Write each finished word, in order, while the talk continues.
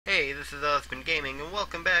Hey, this is Osban Gaming, and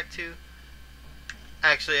welcome back to...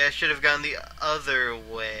 Actually, I should have gone the other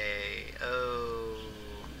way. Oh.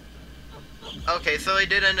 Okay, so I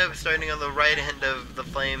did end up starting on the right end of the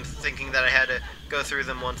flames, thinking that I had to go through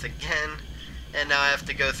them once again. And now I have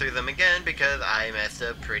to go through them again because I messed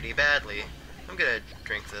up pretty badly. I'm gonna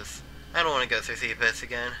drink this. I don't want to go through the abyss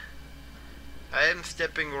again. I am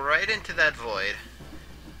stepping right into that void.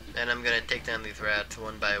 And I'm gonna take down these rats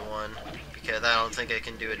one by one, because I don't think I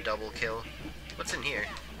can do a double kill. What's in here?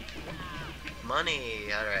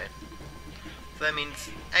 Money! Alright. So that means,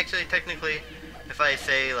 actually, technically, if I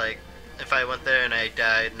say, like, if I went there and I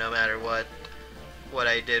died, no matter what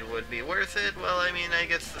I did would be worth it, well, I mean, I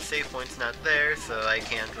guess the save point's not there, so I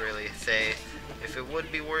can't really say if it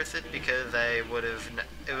would be worth it, because it would have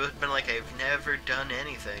been like I've never done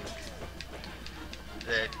anything.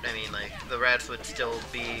 That, I mean, like, the rats would still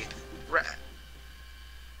be...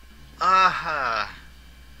 Aha!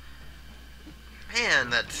 Man,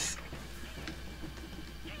 that's...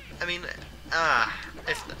 I mean,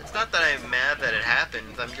 it's not that I'm mad that it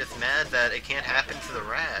happens, I'm just mad that it can't happen to the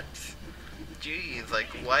rats. Jeez, like,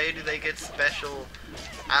 why do they get special,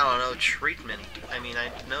 I don't know, treatment? I mean, I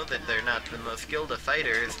know that they're not the most skilled of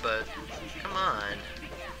fighters, but come on.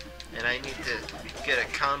 And I need to get a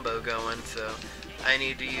combo going, so... I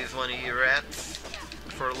need to use one of you rats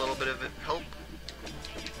for a little bit of help.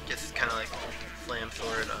 Just kind of like slam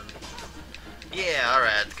sword on. Yeah,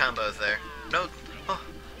 alright, the combo's there. No, oh,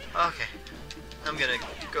 okay. I'm gonna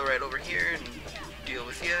go right over here and deal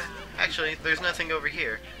with you. Actually, there's nothing over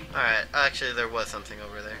here. Alright, actually there was something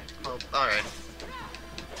over there. Well, alright.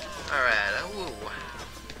 Alright, ooh.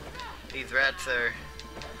 These rats are...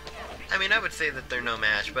 I mean, I would say that they're no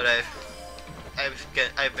match, but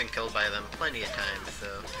I've been killed by them plenty of times, so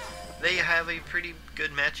they have a pretty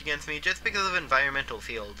good match against me just because of environmental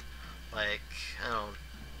field. Like, I don't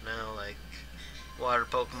know, like, water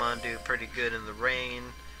Pokemon do pretty good in the rain.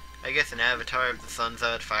 I guess an Avatar of the Sun's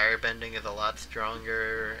Out firebending is a lot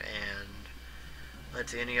stronger, and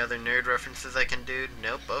let's see, any other nerd references I can do?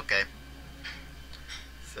 Nope, okay.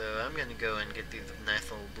 So I'm gonna go and get these nice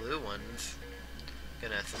little blue ones.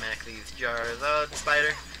 Gonna smack these jars. Oh,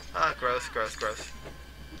 spider. Ah, gross, gross, gross.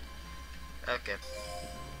 Okay.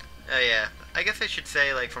 Oh yeah, I guess I should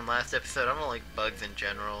say, like, from last episode, I don't like bugs in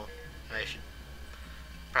general. I should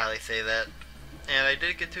probably say that. And I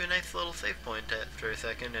did get to a nice little save point after a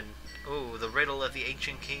second, and... ooh, the riddle of the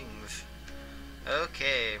ancient kings.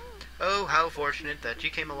 Okay. Oh, how fortunate that you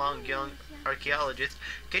came along, young archaeologist.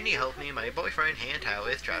 Can you help me? My boyfriend,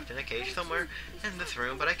 Hantao, is trapped in a cage somewhere in this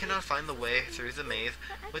room, but I cannot find the way through the maze.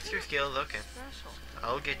 What's your skills? Okay.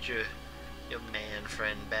 I'll get your man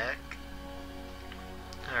friend back.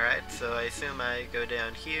 Alright, so I assume I go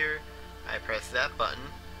down here, I press that button,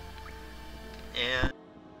 and...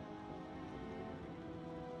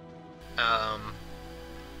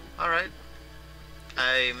 alright.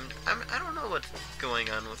 I don't know what's going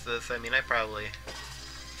on with this. I mean, I probably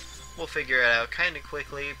will figure it out kind of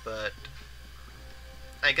quickly, but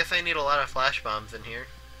I guess I need a lot of flash bombs in here,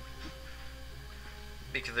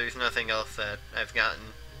 because there's nothing else that I've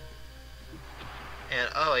gotten. And,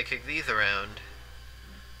 oh, I kick these around.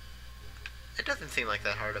 It doesn't seem like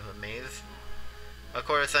that hard of a maze. Of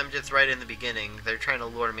course, I'm just right in the beginning. They're trying to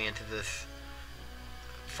lure me into this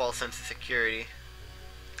false sense of security.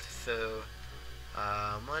 So,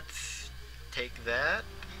 let's take that.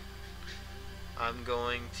 I'm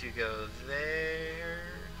going to go there.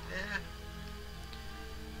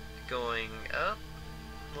 Going up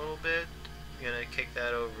a little bit. Gonna kick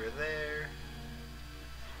that over there.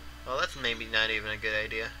 Well, that's maybe not even a good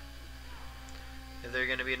idea. Is there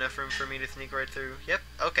gonna be enough room for me to sneak right through? Yep,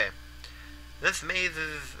 okay. This maze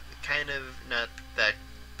is kind of not that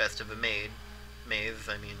best of a maze.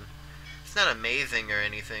 I mean, it's not amazing or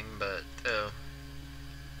anything, but oh.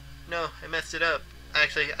 No, I messed it up.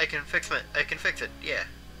 Actually, I can fix it, yeah.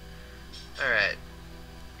 Alright.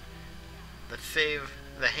 Let's save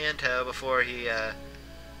the Hantao before he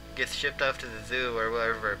gets shipped off to the zoo or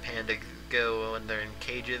wherever panda go when they're in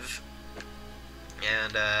cages.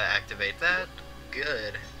 And activate that.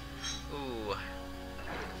 Good. Ooh.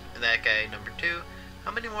 And that guy, number 2.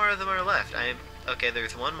 How many more of them are left? Okay,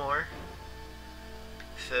 there's one more.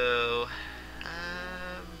 So,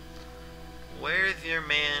 where's your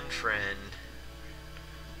man friend?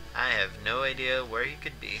 I have no idea where he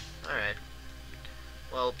could be. Alright.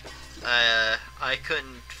 Well, I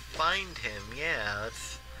couldn't find him. Yeah,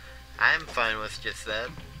 I'm fine with just that.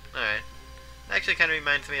 Alright. Actually kind of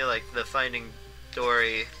reminds me of, like, the Finding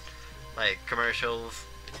Dory, like, commercials,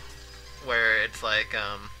 where it's like,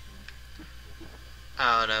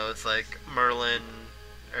 I don't know, it's like Merlin,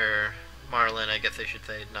 or Marlin, I guess I should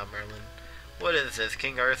say, not Merlin. What is this,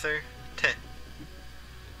 King Arthur?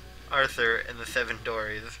 Arthur and the Seven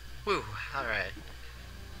Dories. Woo, alright.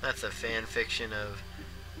 That's a fan fiction of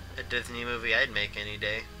a Disney movie I'd make any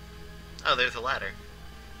day. Oh, there's a ladder.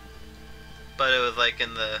 But it was like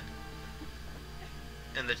in the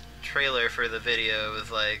trailer for the video, it was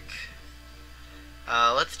like,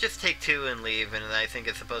 let's just take two and leave, and I think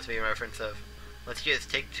it's supposed to be a reference of, let's just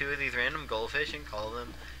take two of these random goldfish and call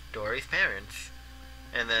them Dory's parents.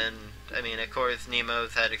 And then, I mean, of course,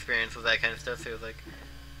 Nemo's had experience with that kind of stuff, so he was like,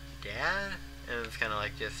 Dad? And it was kind of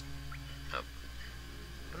like just, oh.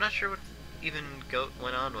 I'm not sure what even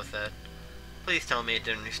went on with that. Please tell me it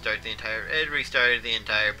didn't restart the entire, it restarted the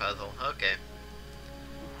entire puzzle. Okay.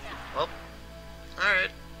 Well,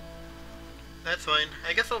 alright. That's fine.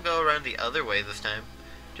 I guess I'll go around the other way this time,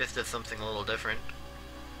 just as something a little different.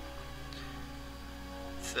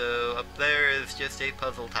 So, up there is just a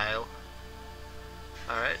puzzle tile.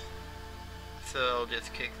 Alright. So I'll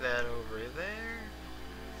just kick that over there.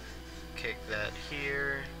 Kick that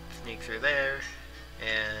here. Sneak through there.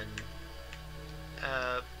 And,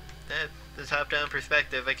 the top-down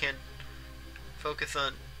perspective, I can't focus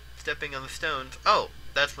on stepping on the stones. Oh,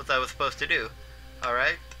 that's what I was supposed to do.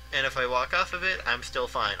 Alright. And if I walk off of it, I'm still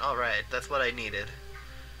fine. Alright, that's what I needed.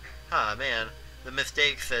 Ah, man. The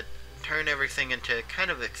mistakes that turn everything into kind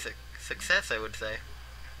of a success, I would say.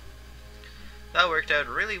 That worked out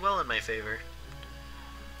really well in my favor.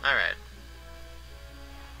 Alright.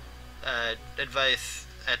 Advice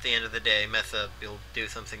at the end of the day, mess up, you'll do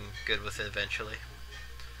something good with it eventually.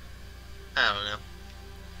 I don't know.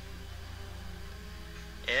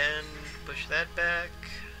 And push that back.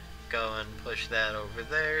 Go and push that over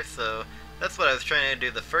there. So that's what I was trying to do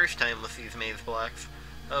the first time with these maze blocks.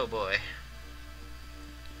 Oh boy.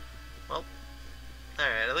 Well,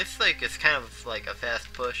 alright, at least like it's kind of like a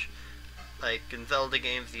fast push. Like in Zelda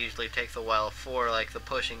games it usually takes a while for like the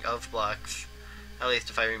pushing of blocks. At least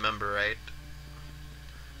if I remember right.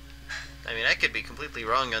 I mean, I could be completely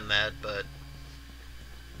wrong on that, but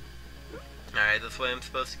alright, this way I'm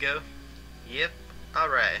supposed to go? Yep,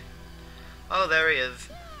 alright. Oh, there he is.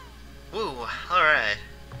 Woo, alright.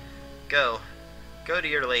 Go. Go to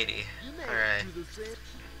your lady. Alright.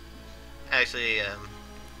 Actually,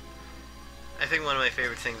 I think one of my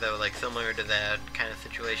favorite things that was like similar to that kind of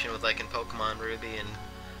situation was like in Pokemon Ruby and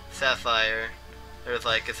Sapphire. There was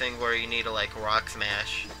like a thing where you need to like rock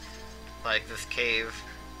smash like this cave,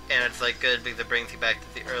 and it's like good because it brings you back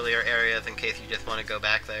to the earlier areas in case you just want to go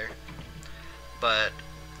back there. But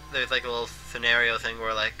there's like a little scenario thing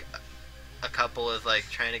where like a couple is like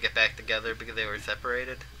trying to get back together because they were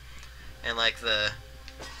separated, and like the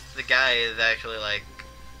guy is actually like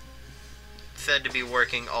said to be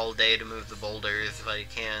working all day to move the boulders, but he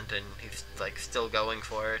can't, and he's like still going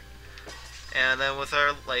for it. And then with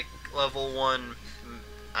our like level 1,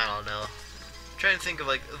 I don't know, I'm trying to think of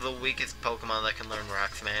like the weakest Pokemon that can learn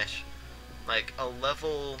Rock Smash. Like a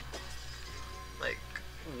level like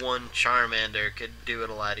 1 Charmander could do it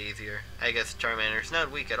a lot easier. I guess Charmander's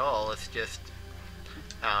not weak at all, it's just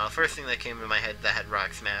first thing that came to my head that had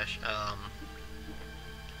Rock Smash.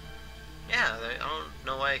 Yeah, I don't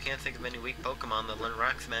know why I can't think of any weak Pokemon that learn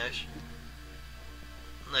Rock Smash.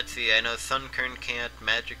 Let's see, I know Sunkern can't,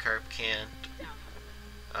 Magikarp can't.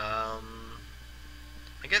 I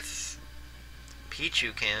guess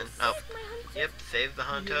Pichu can. Oh, yep, save the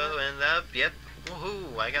Hunto, and yep,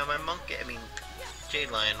 woohoo, I got my monkey,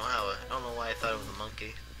 Jade Lion, wow, I don't know why I thought it was a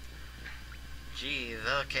monkey. Jeez,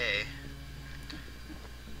 okay.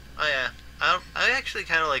 Oh yeah, I actually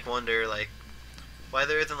kind of like wonder, like, why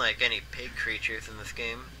there isn't like any pig creatures in this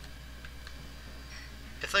game.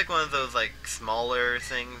 It's like one of those like smaller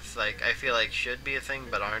things, like I feel like should be a thing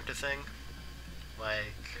but aren't a thing.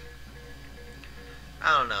 Like,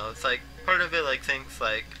 I don't know, it's like part of it like thinks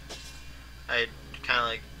like I kind of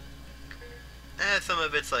like some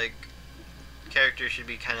of it's like characters should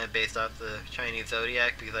be kind of based off the Chinese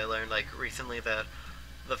zodiac, because I learned like recently that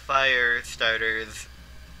the fire starters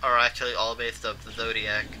are actually all based off the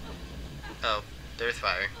zodiac. Oh, there's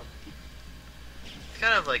fire. It's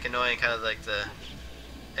kind of like annoying, kind of like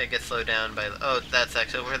it gets slowed down by oh, that's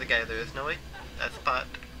actually where the guy there is. No wait, that's Pot.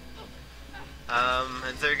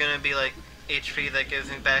 Is there gonna be like HP that gives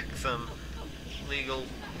me back some legal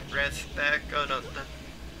rest back? Oh no.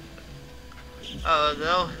 Oh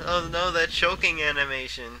no, oh no, that choking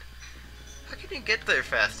animation. How can you get there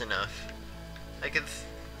fast enough? Like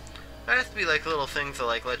there has to be like little things to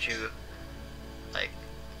like let you like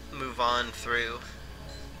move on through.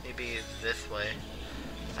 Maybe this way.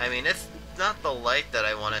 I mean, it's not the light that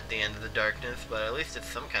I want at the end of the darkness, but at least it's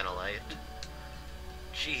some kind of light.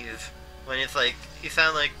 Jeez. When it's like, you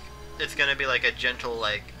sound like it's gonna be like a gentle,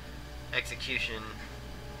 like, execution.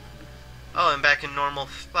 Oh, I'm back in normal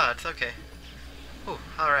spots, okay. Ooh,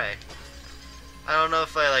 alright. I don't know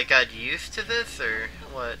if I, like, got used to this or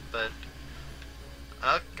what, but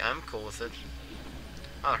I'm cool with it.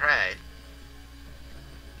 Alright.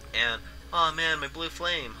 And, oh man, my blue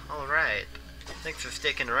flame. Alright. Thanks for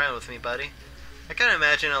sticking around with me, buddy. I kind of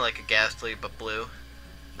imagine like a Ghastly, but blue.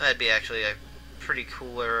 That'd be actually a pretty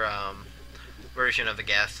cooler version of a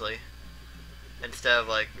Ghastly. Instead of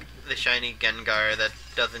like the shiny Gengar that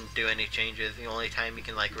doesn't do any changes. The only time you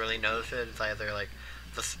can like really notice it is either like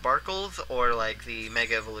the sparkles or like the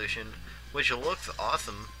Mega Evolution, which looks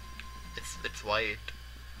awesome. It's white.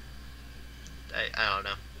 I don't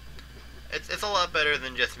know. It's a lot better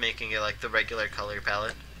than just making it like the regular color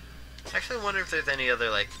palette. I actually wonder if there's any other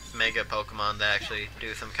like Mega Pokemon that actually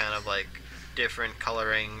do some kind of like different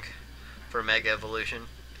coloring for Mega Evolution.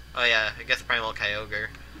 Oh yeah, I guess Primal Kyogre.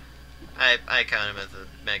 I count him as a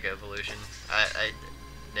Mega Evolution.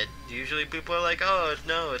 Usually people are like, oh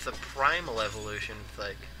no, it's a Primal Evolution. It's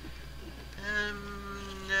like,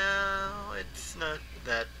 no, it's not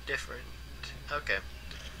that different. Okay.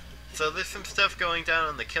 So there's some stuff going down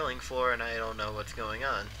on the killing floor, and I don't know what's going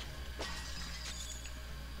on.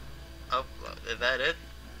 Oh, is that it?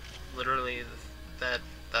 Literally, is that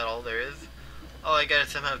all there is? Oh, I gotta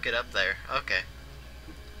somehow get up there. Okay.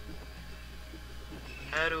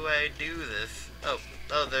 How do I do this? Oh,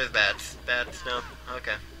 there's bats. Bats, no.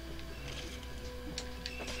 Okay.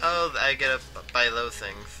 Oh, I get up by those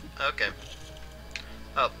things. Okay.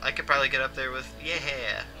 Oh, I could probably get up there with,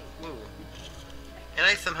 yeah, woo. And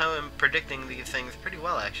I somehow am predicting these things pretty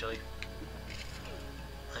well, actually.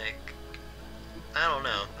 Like, I don't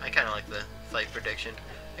know. I kind of like the fight prediction.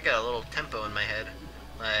 I got a little tempo in my head.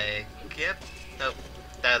 Like, yep. Nope.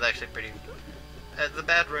 That was actually pretty... the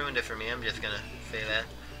bat ruined it for me. I'm just gonna say that.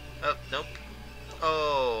 Oh, nope.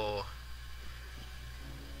 Oh.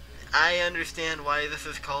 I understand why this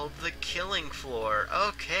is called the killing floor.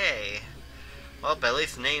 Okay. Well, at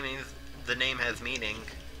least the name has meaning.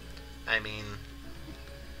 I mean...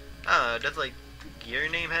 does like your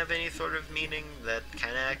name have any sort of meaning? That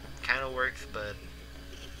kind of works, but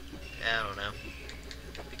I don't know.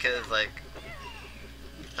 Because like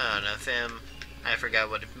I don't know, Sam, I forgot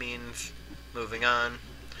what it means. Moving on.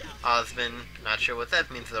 Osban, not sure what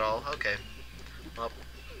that means at all. Okay. Well,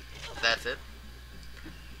 that's it.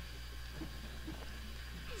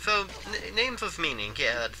 So names with meaning,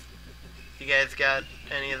 yeah. That's, you guys got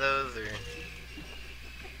any of those or?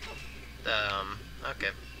 Okay.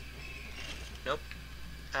 Nope.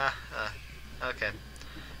 Okay.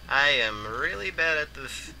 I am really bad at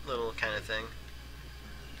this little kind of thing.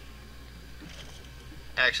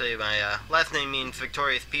 Actually, my last name means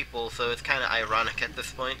victorious people, so it's kind of ironic at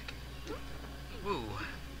this point. Woo.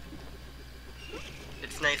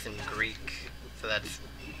 It's nice in Greek, so that's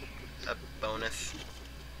a bonus.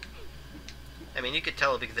 I mean, you could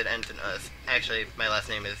tell because it ends in us. Actually, my last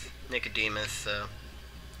name is Nicodemus, so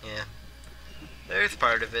yeah. There's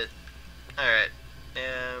part of it. Alright.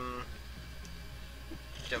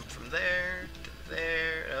 Jump from there to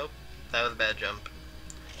there. Nope. That was a bad jump.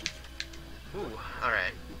 Ooh,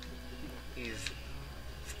 alright. These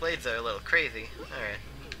blades are a little crazy. Alright.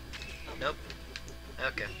 Nope.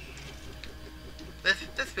 Okay. This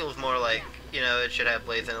feels more like, you know, it should have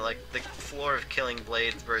blades in it, like the floor of killing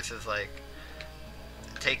blades versus like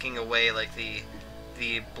taking away like the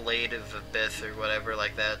blade of abyss or whatever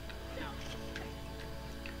like that.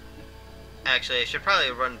 Actually, I should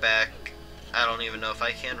probably run back. I don't even know if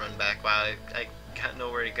I can run back. Wow, I got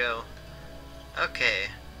nowhere to go. Okay.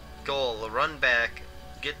 Goal, run back,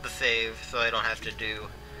 get the save so I don't have to do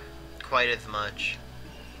quite as much.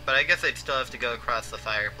 But I guess I'd still have to go across the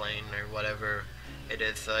fire plane or whatever it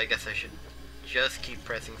is, so I guess I should just keep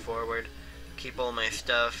pressing forward. Keep all my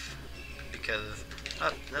stuff, because...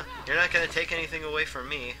 Oh, no, you're not going to take anything away from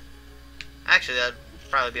me. Actually, that'd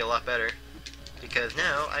probably be a lot better. Because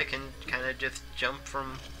now I can kind of just jump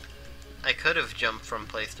from... I could have jumped from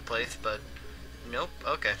place to place, but nope.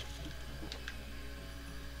 Okay.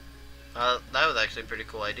 That was actually a pretty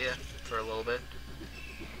cool idea for a little bit.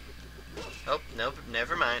 Oh, nope,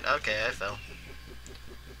 never mind. Okay, I fell.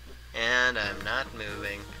 And I'm not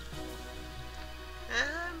moving.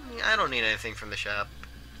 I don't need anything from the shop.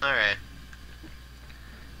 Alright.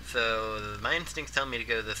 So, my instincts tell me to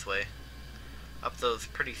go this way. Up those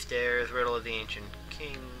pretty stairs, Riddle of the Ancient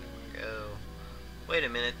King. Oh. Wait a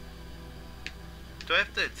minute. Do I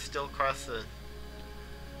have to still cross the...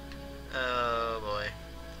 Oh boy.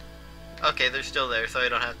 Okay, they're still there, so I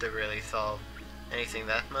don't have to really solve anything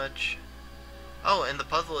that much. Oh, and the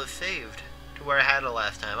puzzle is saved to where I had it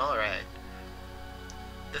last time. Alright.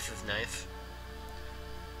 This is nice.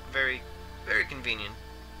 Very, very convenient.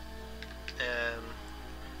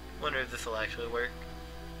 Wonder if this will actually work.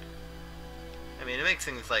 I mean, it makes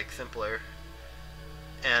things, like, simpler.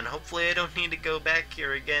 And hopefully I don't need to go back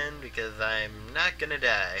here again, because I'm not gonna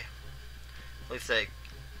die. At least I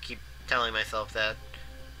keep telling myself that.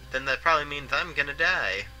 Then that probably means I'm gonna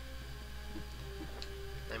die.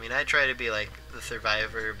 I mean, I try to be, like, the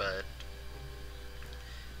survivor, but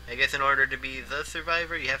I guess in order to be the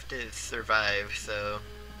survivor, you have to survive, so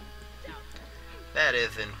that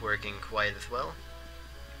isn't working quite as well.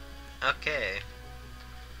 Okay.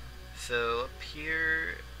 So, up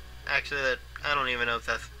here, actually, I don't even know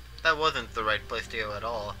if that wasn't the right place to go at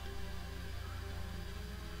all.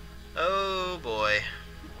 Oh boy.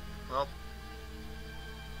 Well,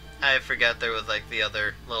 I forgot there was, like, the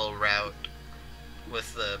other little route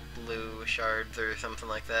with the blue shards or something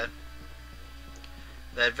like that.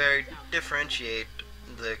 That very differentiate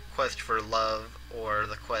the quest for love or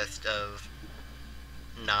the quest of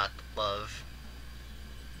not love.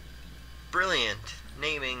 Brilliant.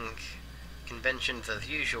 Naming conventions as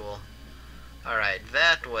usual. Alright,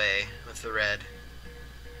 that way with the red.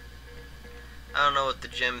 I don't know what the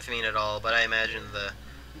gems mean at all, but I imagine the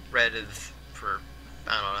red is for,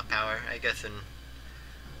 I don't know, power. I guess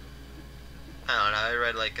I don't know, I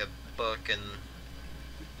read like a book and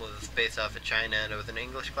was based off of China and it was an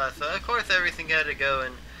English class, so of course everything had to go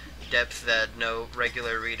in depths that no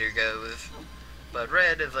regular reader goes. But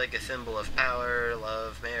red is like a symbol of power,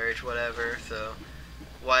 love, marriage, whatever, so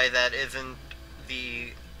why that isn't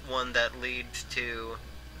the one that leads to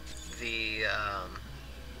the,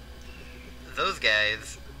 those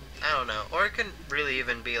guys, I don't know. Or it couldn't really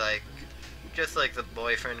even be like, just like the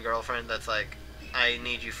boyfriend, girlfriend that's like, I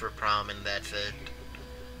need you for prom and that's it.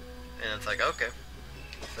 And it's like, okay.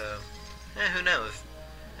 So, who knows?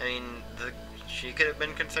 I mean, she could have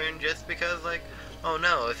been concerned just because, like, oh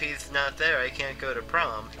no, if he's not there, I can't go to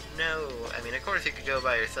prom. No, I mean, of course you could go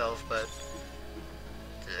by yourself, but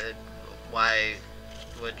why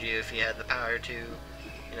would you if you had the power to,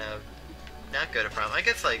 you know, not go to prom? I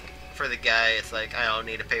guess, like, for the guy, it's like, I don't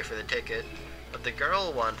need to pay for the ticket. But the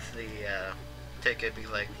girl wants the ticket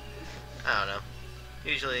because, like, I don't know.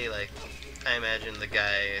 Usually, like, I imagine the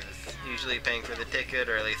guy is usually paying for the ticket,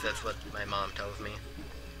 or at least that's what my mom tells me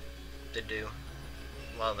to do.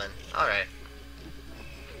 Well then, alright.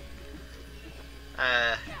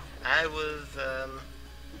 I was,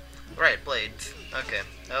 right, blades. Okay.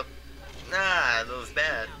 Oh, nah, those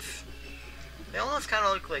bats. They almost kind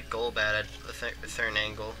of look like gold bat at a certain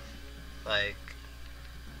angle. Like,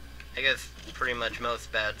 I guess pretty much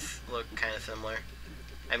most bats look kind of similar.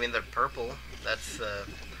 I mean, they're purple. That's a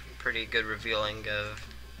pretty good revealing of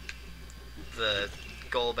the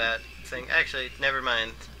gold bat thing. Actually, never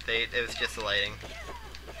mind. It was just the lighting.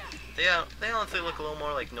 They honestly look a little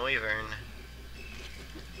more like Noivern,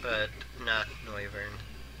 but not Noivern.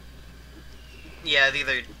 Yeah, these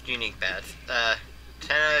are unique bats.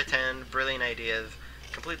 10 out of 10, brilliant ideas,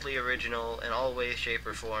 completely original in all ways, shape,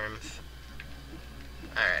 or forms.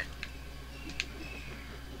 Alright.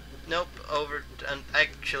 Nope,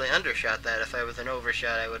 actually undershot that. If I was an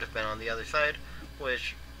overshot, I would have been on the other side,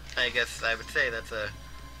 which I guess I would say that's a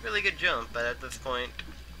really good jump, but at this point,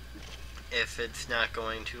 if it's not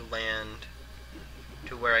going to land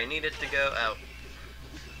to where I need it to go, out.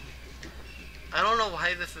 I don't know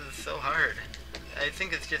why this is so hard. I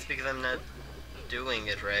think it's just because I'm not doing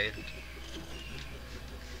it right.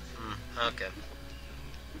 Okay.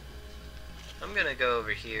 I'm gonna go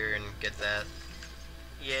over here and get that.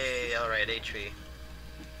 Yay, alright, HP.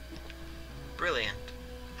 Brilliant.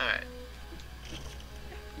 Alright.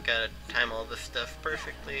 Gotta time all this stuff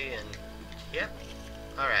perfectly, and yep.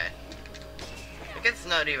 Alright. I guess it's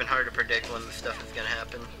not even hard to predict when the stuff is gonna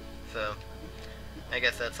happen, so I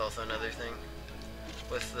guess that's also another thing.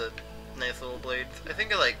 With the nice little blades. I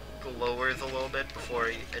think it like lowers a little bit before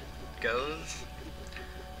it goes.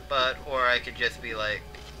 But, or I could just be like,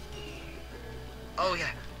 oh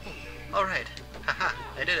yeah, alright, haha,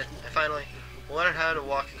 I did it. I finally learned how to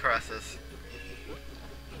walk across this.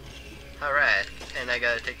 Alright, and I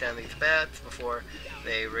gotta take down these bats before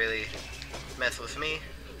they really mess with me.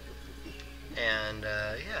 And,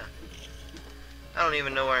 yeah. I don't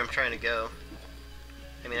even know where I'm trying to go.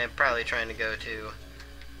 I mean, I'm probably trying to go to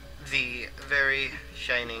the very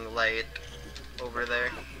shining light over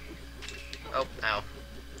there. Oh, ow.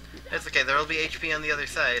 It's okay, there'll be HP on the other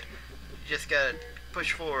side. You just gotta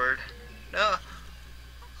push forward. No!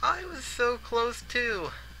 I was so close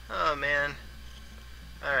too! Oh man.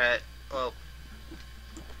 Alright, well.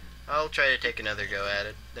 I'll try to take another go at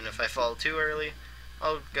it. Then if I fall too early,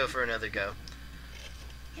 I'll go for another go.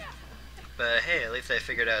 But hey, at least I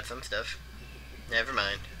figured out some stuff. Never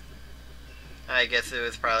mind. I guess it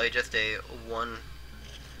was probably just a one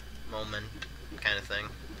moment kind of thing.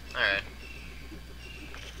 Alright.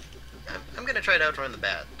 I'm gonna try to outrun the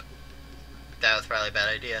bat. That was probably a bad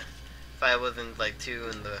idea. If I wasn't like too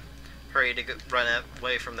in the hurry to run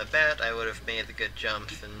away from the bat, I would have made the good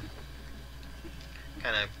jumps and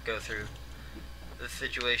kind of go through the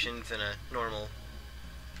situations in a normal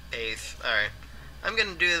pace. Alright. I'm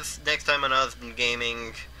gonna do this next time on Osban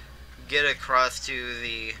Gaming. Get across to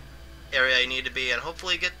the area I need to be and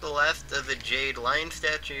hopefully get the last of the Jade Lion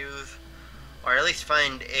statues. Or at least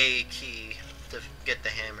find a key to get the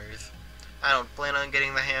hammers. I don't plan on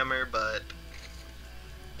getting the hammer, but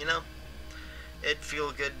you know, it'd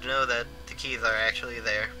feel good to know that the keys are actually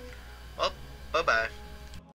there. Well, bye-bye.